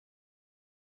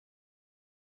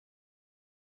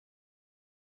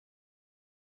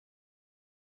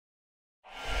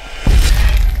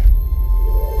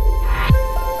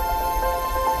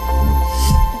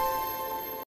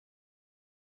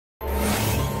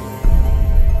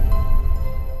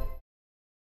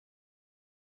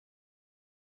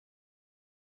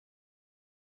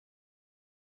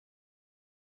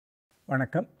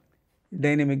வணக்கம்.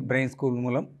 Dynamic brain school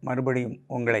மூலம் மறுபடியும்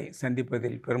உங்களை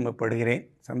சந்திப்பதில் பெருமைப்படுகிறேன்,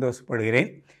 சந்தோஷப்படுகிறேன்.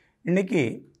 இன்றைக்கி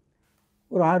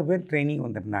ஒரு 6 பேர் ட்ரைனிங்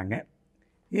வந்திருந்தாங்க.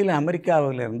 இதில்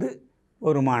அமெரிக்காவிலேருந்து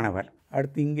ஒரு மாணவர்,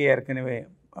 அடுத்து இங்கே ஏற்கனவே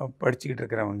படிச்சுக்கிட்டு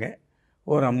இருக்கிறவங்க,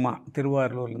 ஒரு அம்மா,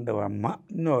 திருவாரூர்லேருந்து ஒரு அம்மா,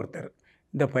 இன்னொருத்தர்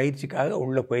இந்த பயிற்சிக்காக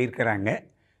உள்ளே போயிருக்கிறாங்க.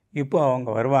 இப்போ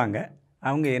அவங்க வருவாங்க.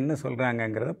 அவங்க என்ன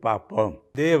சொல்கிறாங்கங்கிறத பார்ப்போம்.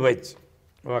 தேவஜ்,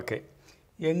 ஓகே,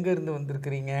 எங்கேருந்து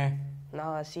வந்திருக்கிறீங்க?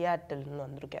 நான் சியாட்டில்னு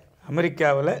வந்திருக்கேன்.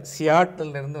 அமெரிக்காவில்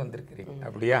சியாட்டில்லேருந்து வந்திருக்கிறீங்க,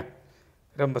 அப்படியா?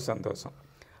 ரொம்ப சந்தோஷம்.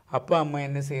 அப்பா அம்மா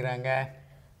என்ன செய்கிறாங்க?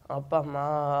 அப்பா அம்மா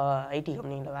ஐடி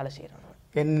கம்பெனியில் வேலை செய்கிறாங்க.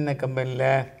 என்ன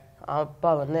கம்பெனியில்?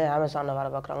 அப்பா வந்து அமேசானில்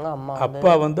வேலை பார்க்குறாங்க.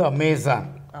 அப்பா வந்து அமேசான்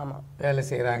ஆமாம் வேலை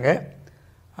செய்கிறாங்க.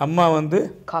 அம்மா வந்து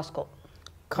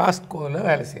காஸ்கோவில்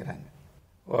வேலை செய்கிறாங்க.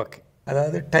 ஓகே,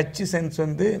 அதாவது டச்சு சென்ஸ்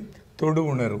வந்து தொடு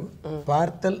உணர்வு,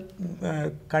 பார்த்தல்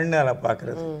கண்ணால்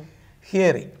பார்க்குறது,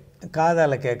 ஹியரிங்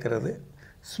காதால் கேட்குறது,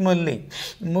 ஸ்மெல்லிங்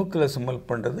மூக்கில் ஸ்மெல்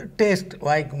பண்ணுறது, டேஸ்ட்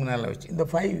வாய்க்கு முன்னால் வச்சு, இந்த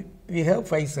 5 we have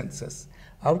 5 senses.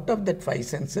 Out of that 5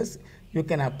 senses you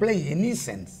can apply any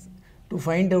sense to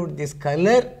find out this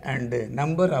color and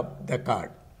number of the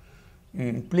card.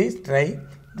 Please try.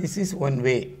 This is one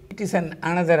way. It is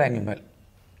another animal.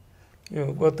 You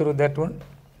go through that one.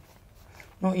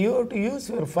 No, you have to use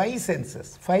your 5 senses.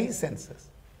 5 senses.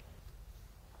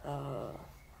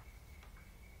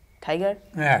 Tiger?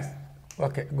 Yes.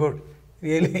 Okay, good.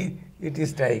 Really, it is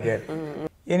tiger.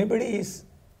 Anybody is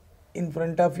in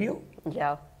front of you?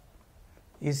 Yeah.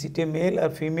 Is it a male or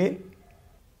female?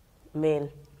 Male.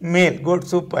 Male. Good.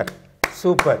 Super.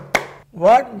 Super.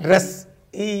 What dress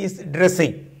he is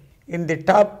dressing? In the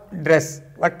top dress,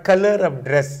 what color of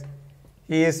dress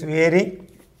he is wearing?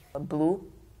 Blue.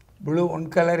 Blue. One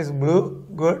color is blue.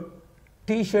 Good.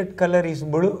 T-shirt color is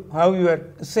blue. How you are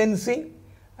sensing?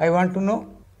 I want to know.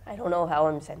 I don't know how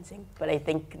I'm sensing, but I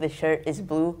think the shirt is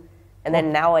blue, and then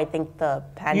now I think the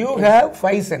pant You have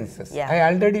 5 senses. Yeah. I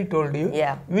already told you.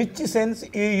 Yeah. Which sense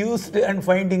you used and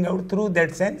finding out through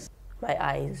that sense? My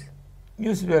eyes.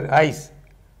 Use your eyes.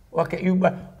 Okay,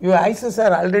 your eyes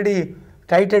are already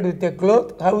tightened with a cloth.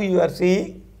 How you are seeing?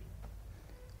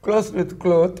 Closed with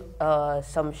cloth.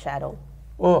 Some shadow.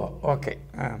 Oh, okay.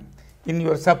 In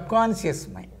your subconscious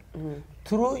mind.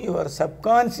 Through your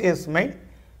subconscious mind,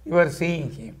 you are seeing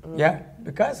him. Yeah,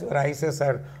 because your eyes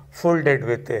are folded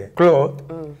with a cloth.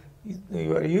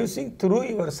 You are using through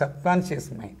your subconscious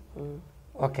mind.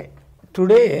 Okay.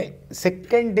 Today,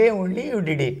 second day only you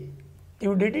did it.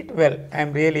 You did it well. I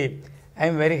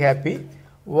am very happy.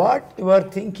 What you are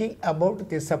thinking about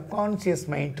the subconscious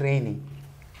mind training?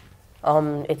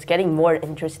 It's getting more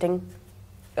interesting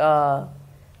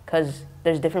because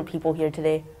there's different people here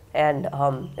today, and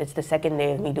it's the second day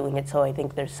of me doing it, so I think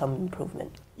there's some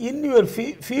improvement. In your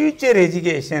future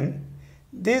education,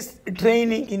 this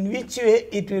training, in which way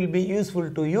it will be useful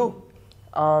to you?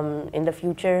 In the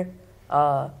future,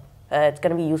 it's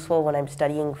going to be useful when I'm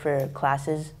studying for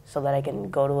classes so that I can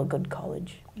go to a good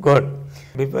college. Good.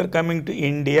 Before coming to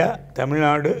India, Tamil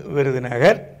Nadu,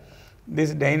 Virudhunagar,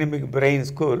 this dynamic brain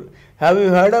school, have you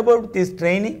heard about this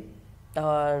training?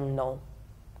 No.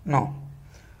 No.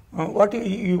 What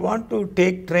you want to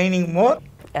take training more?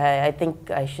 I think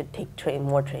I should take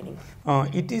more training.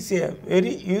 It is a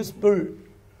very useful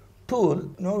tool.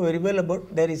 Know very well about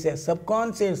there is a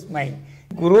subconscious mind.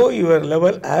 Grow your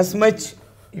level as much.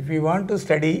 If you want to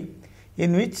study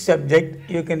in which subject,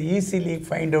 you can easily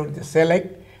find out the select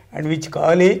and which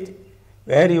college,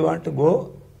 where you want to go,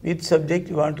 which subject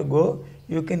you want to go.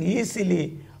 You can easily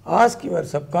ask your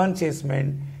subconscious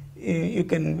mind. You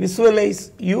can visualize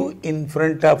you in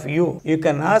front of you. You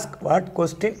can ask what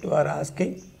question you are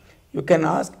asking. You can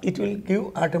ask, it will give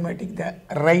automatic the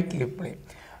right reply.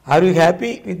 Are you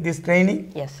happy with this training?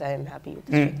 Yes, I am happy with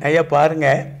this. ஐயா பாருங்க,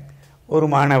 ஒரு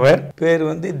மாணவர் பேர்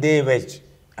வந்து தேவஜ்.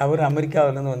 அவர்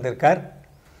அமெரிக்காவிலேருந்து வந்திருக்கார்.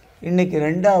 இன்றைக்கி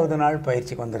 2வது நாள்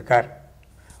பயிற்சிக்கு வந்திருக்கார்.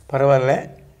 பரவாயில்ல,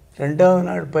 2வது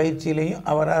நாள் பயிற்சியிலையும்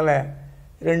அவரால்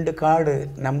 2 கார்டு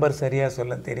நம்பர் சரியாக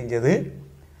சொல்ல தெரிஞ்சது.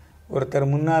 ஒருத்தர்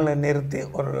முன்னால் நிறுத்தி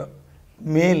ஒரு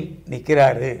மேல்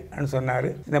நிற்கிறாருன்னு சொன்னார்.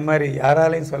 இந்த மாதிரி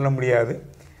யாராலையும் சொல்ல முடியாது.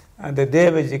 அந்த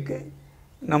தேவஜிக்கு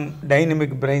நம்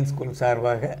டைனமிக் பிரெயின் ஸ்கூல்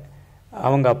சார்பாக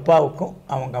அவங்க அப்பாவுக்கும்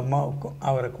அவங்க அம்மாவுக்கும்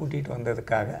அவரை கூட்டிகிட்டு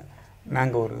வந்ததுக்காக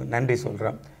நாங்கள் ஒரு நன்றி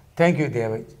சொல்கிறோம். Thank you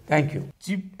தேவஜ், thank you.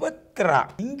 சிப்பத்ரா,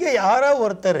 இங்கே யாரோ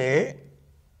ஒருத்தர்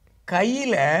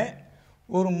கையில்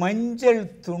ஒரு மஞ்சள்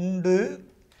துண்டு,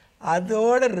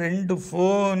 அதோட 2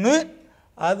 ஃபோனு,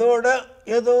 அதோட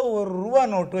ஏதோ ₹1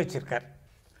 நோட்டு வச்சுருக்கார்.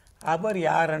 அவர்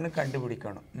யாருன்னு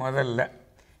கண்டுபிடிக்கணும் முதல்ல.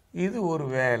 இது ஒரு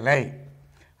வேலை.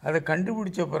 அதை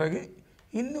கண்டுபிடிச்ச பிறகு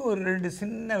இன்னும் ஒரு 2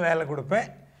 சின்ன வேலை கொடுப்பேன்,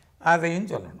 அதையும்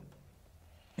சொல்லணும்.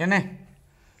 என்ன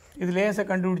இது லேசாக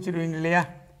கண்டுபிடிச்சிருவீங்க இல்லையா?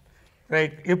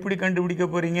 ரைட். எப்படி கண்டுபிடிக்க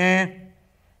போகிறீங்க?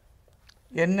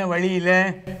 என்ன வழியில்?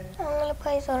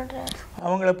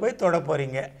 அவங்கள போய் தொட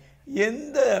போகிறீங்க.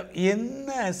 என்ன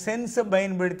சென்ஸை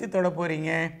பயன்படுத்தி தொட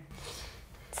போகிறீங்க?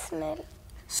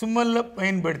 ஸ்மெல்லை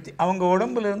பயன்படுத்தி. அவங்க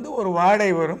உடம்புலேருந்து ஒரு வாடை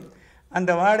வரும்,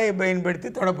 அந்த வாடையை பயன்படுத்தி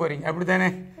தொட போகிறீங்க. அப்படி தானே?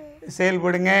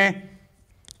 செயல்படுங்க.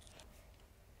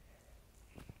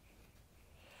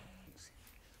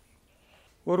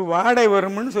 ஒரு வாடை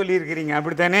வரும்னு சொல்லியிருக்கிறீங்க,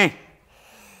 அப்படி தானே?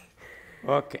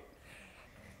 Okay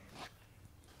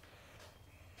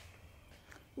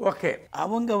okay.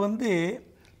 அவங்க வந்து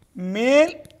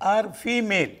மேல் ஆர்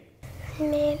ஃபீமேல்?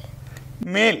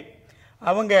 மேல்.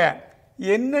 அவங்க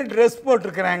என்ன ட்ரெஸ்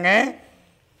போட்டிருக்கிறாங்க?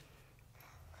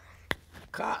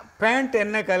 பேண்ட்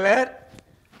என்ன கலர்?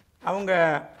 அவங்க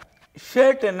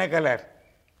ஷர்ட் என்ன கலர்?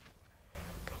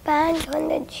 பேண்ட்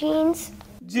வந்து jeans.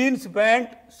 Jeans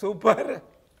pant. Super.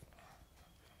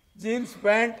 Jeans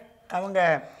pant. அவங்க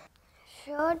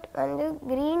ஷர்ட் வந்து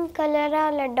கிரீன் கலரா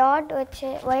இல்ல டாட் வச்சு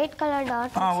white colour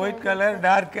dot. White colour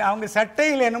dark. அவங்க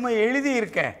சட்டையில் என்னமோ எழுதி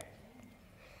இருக்க.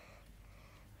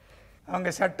 அவங்க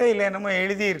சட்டையில் என்னமோ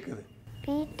எழுதி இருக்குது.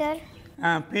 Peter.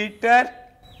 Peter.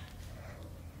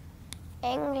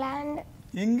 England.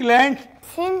 England.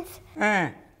 Since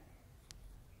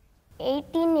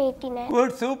 1889.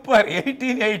 Good. Super.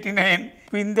 1889.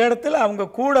 இப்போ இந்த இடத்துல அவங்க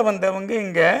கூட வந்தவங்க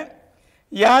இங்கே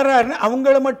யாருன்னு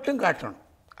அவங்கள மட்டும் காட்டணும்.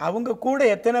 அவங்க கூட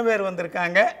எத்தனை பேர்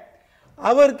வந்திருக்காங்க,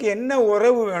 அவருக்கு என்ன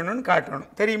உறவு வேணும்னு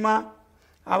காட்டணும். தெரியுமா?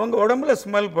 அவங்க உடம்புல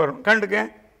ஸ்மெல் போகிறோம். கண்டுக்க.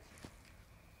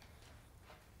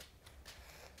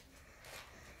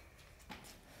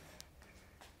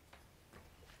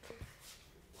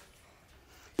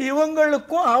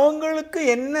 இவங்களுக்கும் அவங்களுக்கு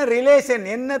என்ன ரிலேஷன்,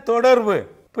 என்ன தொடர்பு?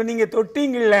 இப்போ நீங்கள்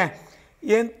தொட்டீங்கல்ல,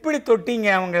 எப்படி தொட்டீங்க?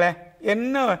 அவங்கள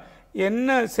என்ன என்ன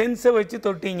சென்ஸை வச்சு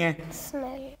தொட்டீங்க?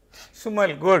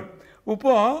 ஸ்மெல். குட்.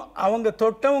 இப்போ அவங்க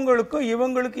தொட்டவங்களுக்கும்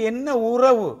இவங்களுக்கு என்ன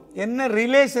உறவு, என்ன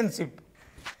ரிலேஷன்ஷிப்?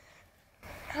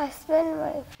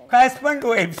 Husband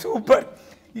wife. சூப்பர்.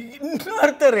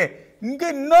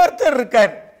 இன்னொருத்தர்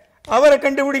இருக்கார், அவரை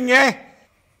கண்டுபிடிங்க.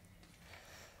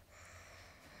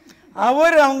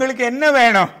 அவர் அவங்களுக்கு என்ன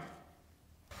வேணும்?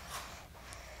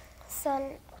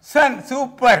 சன்.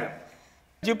 சூப்பர்.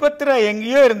 ஜிபத்ரா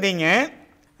எங்கேயோ இருந்தீங்க,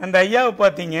 அந்த ஐயாவை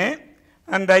பார்த்தீங்க.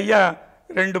 அந்த ஐயா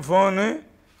 2 ஃபோனு,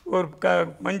 ஒரு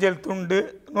மஞ்சள் துண்டு,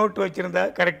 நோட்டு வச்சுருந்தா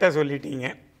கரெக்டாக சொல்லிட்டீங்க.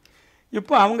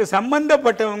 இப்போ அவங்க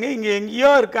சம்மந்தப்பட்டவங்க இங்கே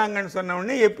எங்கேயோ இருக்காங்கன்னு சொன்ன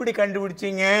உடனே எப்படி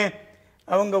கண்டுபிடிச்சிங்க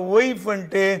அவங்க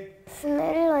ஒய்ஃப்ன்ட்டு?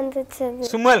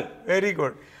 சுமல். Very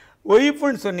good.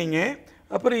 ஒய்ஃப்னு சொன்னீங்க.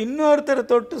 அப்புறம் இன்னொருத்தரை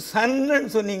தொட்டு சன்னு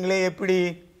சொன்னீங்களே, எப்படி?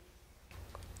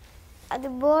 அது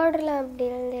போர்டில் அப்படி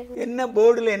என்ன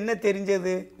போர்டில் என்ன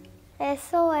தெரிஞ்சது?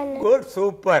 SON. குட்.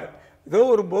 சூப்பர். ஏதோ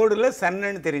ஒரு போர்டில் சன்னு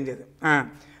தெரிஞ்சது.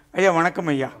 ஐயா வணக்கம்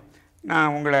ஐயா.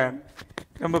 நான் உங்களை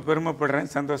ரொம்ப பெருமைப்படுறேன்,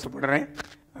 சந்தோஷப்படுறேன்.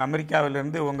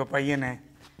 அமெரிக்காவிலேருந்து உங்கள் பையனை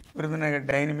விருதுநகர்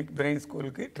டைனமிக் பிரெயின்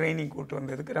ஸ்கூலுக்கு ட்ரைனிங் கூப்பிட்டு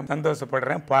வந்ததுக்கு ரொம்ப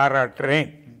சந்தோஷப்படுறேன், பாராட்டுறேன்.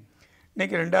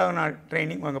 இன்றைக்கி 2வது நாள்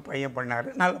ட்ரைனிங் உங்கள் பையன் பண்ணார்,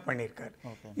 நல்லா பண்ணியிருக்காரு.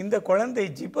 இந்த குழந்தை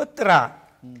ஜிபத்ரா,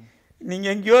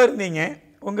 நீங்கள் எங்கேயோ இருந்தீங்க,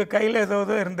 உங்கள் கையில் ஏதோ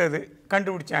இருந்தது,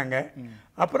 கண்டுபிடிச்சாங்க.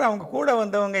 அப்புறம் அவங்க கூட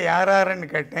வந்தவங்க யாருன்னு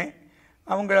கேட்டேன்.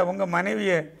 அவங்கள உங்கள்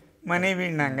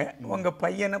மனைவின்னாங்க, உங்கள்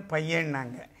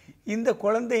பையன்னாங்க. இந்த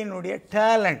குழந்தையினுடைய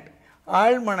டேலண்ட்,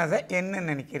 ஆழ்மனதை என்ன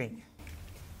நினைக்கிறீங்க?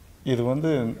 இது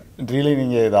வந்து ரியலி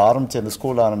நீங்கள் இதை இந்த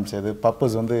ஸ்கூல் ஆரம்பித்தது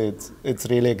பர்பஸ் வந்து இட்ஸ்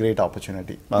ரியலி கிரேட்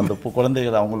ஆப்பர்ச்சுனிட்டி. அந்த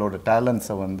குழந்தைகள் அவங்களோட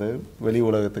டேலண்ட்ஸை வந்து வெளி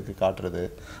உலகத்துக்கு காட்டுறது,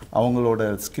 அவங்களோட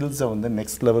ஸ்கில்ஸை வந்து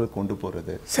நெக்ஸ்ட் லெவலுக்கு கொண்டு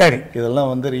போகிறது. சரி.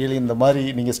 இதெல்லாம் வந்து ரியலி இந்த மாதிரி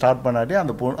நீங்கள் ஸ்டார்ட் பண்ணாட்டி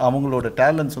அந்த அவங்களோட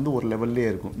டேலண்ட்ஸ் வந்து ஒரு லெவல்லே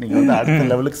இருக்கும். நீங்கள் வந்து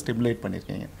அடுத்த லெவலுக்கு ஸ்டிமுலேட்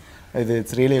பண்ணியிருக்கீங்க. இது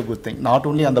it's really a good thing. Not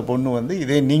only அந்த பொண்ணு வந்து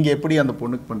இதே நீங்கள் எப்படி அந்த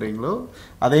பொண்ணுக்கு பண்ணுறீங்களோ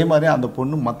அதே மாதிரி அந்த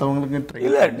பொண்ணு மற்றவங்களுக்கு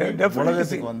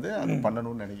உலகத்துக்கு வந்து அது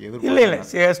பண்ணணும்னு நினைக்கிறேன். இல்லை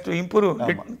சேஸ் டு இம்ப்ரூவ்,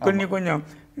 கொஞ்சம்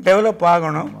டெவலப்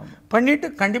ஆகணும், பண்ணிட்டு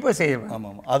கண்டிப்பாக செய்யணும்.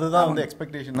 ஆமாம், அதுதான் வந்து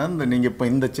எக்ஸ்பெக்டேஷன். இந்த நீங்கள் இப்போ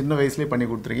இந்த சின்ன வயசுலேயே பண்ணி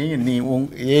கொடுத்துருக்கீங்க. நீ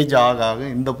ஏஜ் ஆக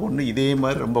இந்த பொண்ணு இதே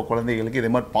மாதிரி ரொம்ப குழந்தைகளுக்கு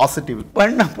இதே மாதிரி பாசிட்டிவ்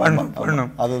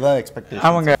பண்ணும், அதுதான்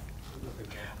எக்ஸ்பெக்டேஷன்.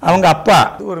 அவங்க அப்பா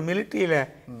ஒரு மிலிட்ரியில்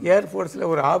ஏர்ஃபோர்ஸில்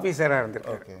ஒரு ஆஃபீஸராக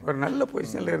இருந்திருக்காரு. ஒரு நல்ல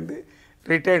பொசிஷனில் இருந்து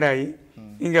ரிட்டையர்ட் ஆகி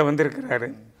இங்கே வந்திருக்கிறாரு.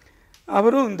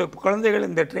 அவரும் இந்த குழந்தைகள்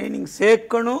இந்த ட்ரைனிங்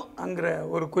சேர்க்கணுங்கிற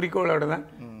ஒரு குறிக்கோளோடு தான்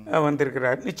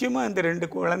வந்திருக்கிறார். நிச்சயமாக இந்த 2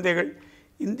 குழந்தைகள்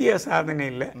இந்திய சாதனை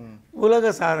இல்லை,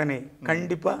 உலக சாதனை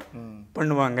கண்டிப்பாக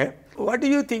பண்ணுவாங்க. What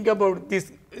to you think about this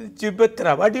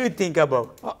ஜிபத்ரா? What to you think about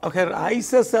her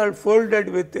ஐசஸ் R folded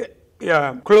with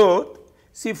cloth?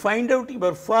 She find out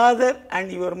your father and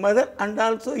your mother and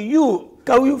also you.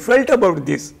 How you felt about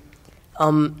this?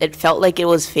 It felt like it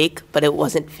was fake, but it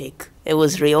wasn't fake. It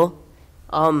was real.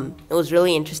 It was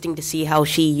really interesting to see how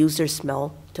she used her smell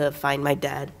to find my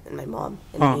dad and my mom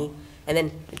and me. And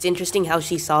then it's interesting how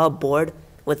she saw a board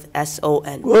with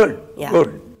SON. Good, Yeah.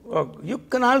 good. You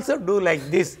can also do like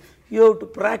this. You have to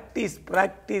practice.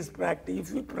 If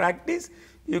you practice,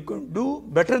 you can do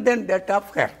better than that of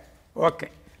her.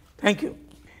 Okay, thank you.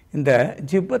 இந்த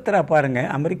ஜிப்பத்ரா பாருங்கள்,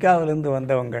 அமெரிக்காவிலேருந்து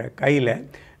வந்தவங்க கையில்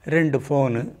 2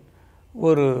 phone,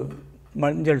 ஒரு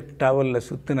மஞ்சள் டவலில்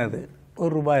சுற்றுனது,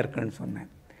 ₹1 இருக்குன்னு சொன்னேன்.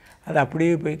 அது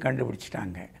அப்படியே போய்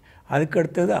கண்டுபிடிச்சிட்டாங்க.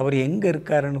 அதுக்கடுத்தது அவர் எங்கே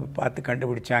இருக்காருன்னு பார்த்து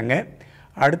கண்டுபிடிச்சாங்க.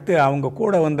 அடுத்து அவங்க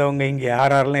கூட வந்தவங்க இங்கே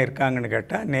யாரெல்லாம் இருக்காங்கன்னு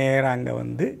கேட்டால் நேராக அங்கே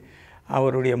வந்து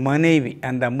அவருடைய மனைவி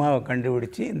அந்த அம்மாவை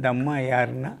கண்டுபிடிச்சி, இந்த அம்மா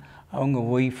யாருன்னா அவங்க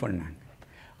ஒய்ஃப்னாங்க.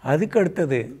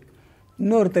 அதுக்கடுத்தது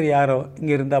இன்னொருத்தர் யாரோ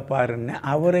இங்கே இருந்தால் பாருன்னு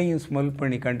அவரையும் ஸ்மெல்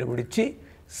பண்ணி கண்டுபிடிச்சி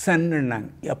சன்னுன்னாங்க.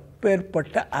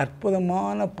 எப்பேற்பட்ட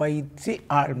அற்புதமான பயிற்சி,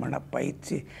 ஆழ்மன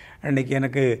பயிற்சி. அன்றைக்கி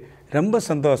எனக்கு ரொம்ப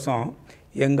சந்தோஷம்.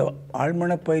 எங்கள்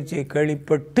ஆழ்மன பயிற்சியை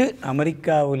கேள்விப்பட்டு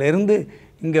அமெரிக்காவிலேருந்து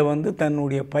இங்கே வந்து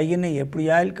தன்னுடைய பையனை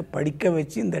எப்படியாவது படிக்க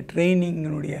வச்சு இந்த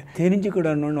ட்ரைனிங்கினுடைய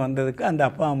தெரிஞ்சுக்கிடணும்னு வந்ததுக்கு அந்த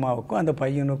அப்பா அம்மாவுக்கும் அந்த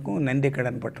பையனுக்கும் நன்றி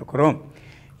கடன் பட்டிருக்கிறோம்.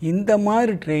 இந்த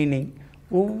மாதிரி ட்ரைனிங்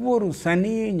ஒவ்வொரு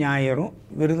சனி ஞாயிறும்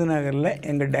விருதுநகரில்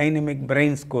எங்கள் டைனமிக்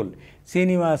பிரெயின் ஸ்கூல்,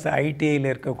 சீனிவாச ஐடிஐயில்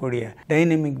இருக்கக்கூடிய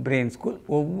டைனமிக் பிரெயின் ஸ்கூல்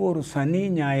ஒவ்வொரு சனி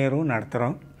ஞாயிறும்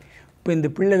நடத்துகிறோம். இப்போ இந்த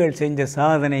பிள்ளைகள் செஞ்ச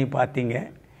சாதனை பார்த்தீங்க.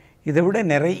 இதை விட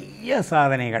நிறைய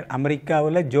சாதனைகள்.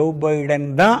 அமெரிக்காவில் ஜோ பைடன்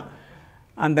தான்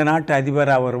அந்த நாட்டு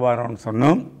அதிபராக வருவாரோன்னு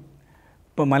சொன்னோம்.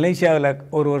 இப்போ மலேசியாவில்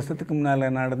ஒரு வருஷத்துக்கு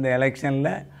முன்னால் நடந்த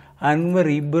எலெக்ஷனில் அன்வர்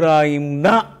இப்ராஹிம்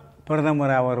தான்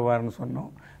பிரதமராக வருவார்னு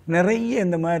சொன்னோம். நிறைய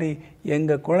இந்த மாதிரி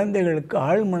எங்கள் குழந்தைகளுக்கு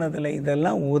ஆழ்மனதில்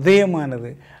இதெல்லாம்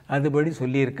உதயமானது, அதுபடி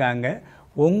சொல்லியிருக்காங்க.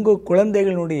 உங்கள்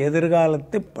குழந்தைகளுடைய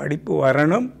எதிர்காலத்து படிப்பு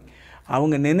வரணும்,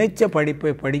 அவங்க நினைச்ச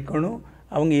படிப்பை படிக்கணும்,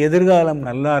 அவங்க எதிர்காலம்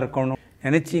நல்லா இருக்கணும்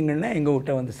நினச்சிங்கன்னா எங்கள்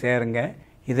வீட்டை வந்து சேருங்க.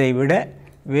 இதை விட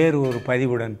வேறு ஒரு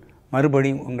பதிவுடன்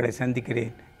மறுபடியும் உங்களை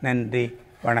சந்திக்கிறேன். நன்றி,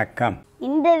 வணக்கம்.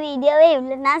 இந்த வீடியோவை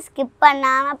இவ்வளோ நான் ஸ்கிப்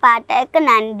பண்ணாமல் பார்த்ததுக்கு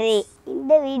நன்றி.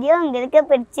 இந்த வீடியோ உங்களுக்கு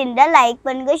பிடிச்சிருந்தா லைக்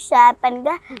பண்ணுங்க, ஷேர்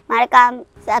பண்ணுங்க, மறக்காம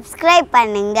சப்ஸ்கிரைப்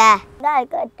பண்ணுங்க,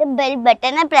 அதுக்கடுத்து பெல்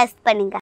பட்டனை ப்ரெஸ் பண்ணுங்க.